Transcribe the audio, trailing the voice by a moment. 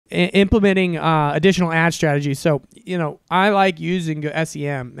implementing additional ad strategies. So, I like using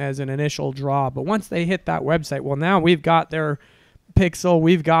SEM as an initial draw, but once they hit that website, well, now we've got their pixel,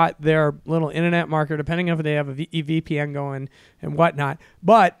 we've got their little internet marketer, depending on if they have a VPN going and whatnot.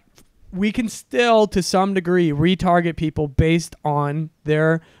 But we can still, to some degree, retarget people based on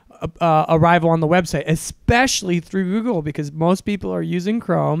their arrival on the website, especially through Google, because most people are using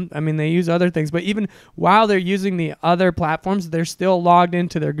Chrome. I mean, they use other things, but even while they're using the other platforms, they're still logged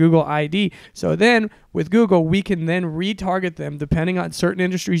into their Google ID. So then with Google, we can then retarget them. Depending on certain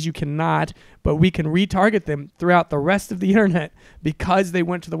industries, you cannot, but we can retarget them throughout the rest of the internet because they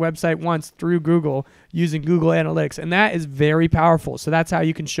went to the website once through Google using Google Analytics. And that is very powerful. So that's how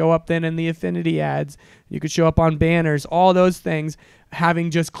you can show up then in the affinity ads. You could show up on banners, all those things,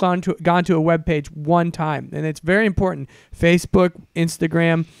 having just gone to a web page one time. And it's very important. Facebook,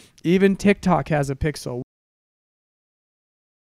 Instagram, even TikTok has a pixel.